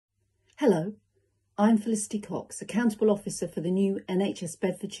Hello, I'm Felicity Cox, Accountable Officer for the new NHS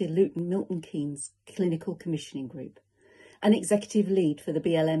Bedfordshire Luton Milton Keynes Clinical Commissioning Group and Executive Lead for the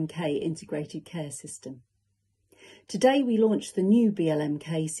BLMK Integrated Care System. Today we launch the new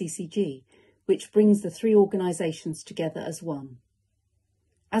BLMK CCG, which brings the three organisations together as one.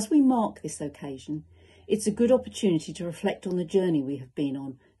 As we mark this occasion, it's a good opportunity to reflect on the journey we have been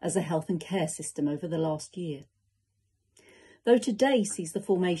on as a health and care system over the last year. Though today sees the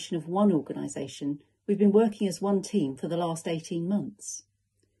formation of one organisation, we've been working as one team for the last 18 months.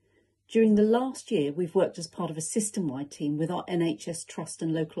 During the last year, we've worked as part of a system-wide team with our NHS Trust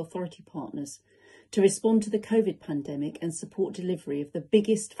and local authority partners to respond to the COVID pandemic and support delivery of the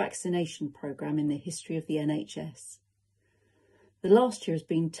biggest vaccination programme in the history of the NHS. The last year has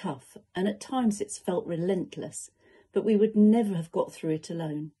been tough, and at times it's felt relentless, but we would never have got through it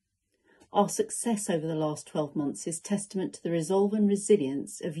alone. Our success over the last 12 months is testament to the resolve and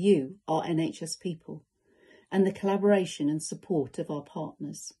resilience of you, our NHS people, and the collaboration and support of our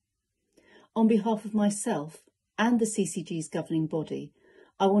partners. On behalf of myself and the CCG's governing body,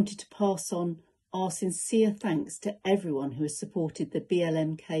 I wanted to pass on our sincere thanks to everyone who has supported the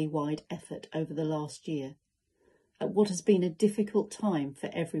BLMK-wide effort over the last year, at what has been a difficult time for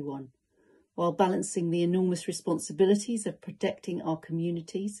everyone, while balancing the enormous responsibilities of protecting our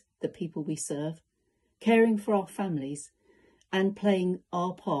communities, the people we serve, caring for our families, and playing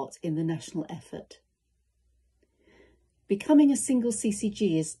our part in the national effort. Becoming a single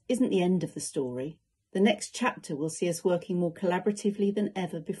CCG isn't the end of the story. The next chapter will see us working more collaboratively than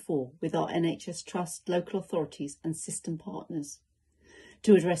ever before with our NHS Trust, local authorities and system partners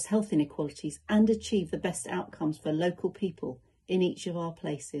to address health inequalities and achieve the best outcomes for local people in each of our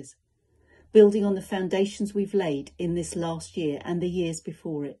places, building on the foundations we've laid in this last year and the years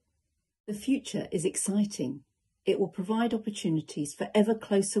before it. The future is exciting. It will provide opportunities for ever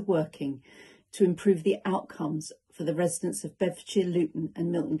closer working to improve the outcomes for the residents of Bedfordshire, Luton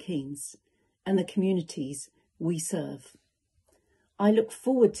and Milton Keynes and the communities we serve. I look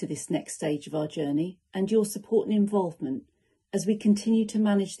forward to this next stage of our journey and your support and involvement as we continue to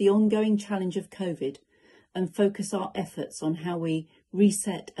manage the ongoing challenge of COVID and focus our efforts on how we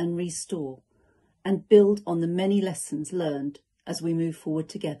reset and restore and build on the many lessons learned as we move forward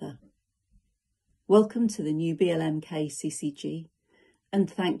together. Welcome to the new BLMK CCG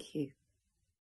and thank you.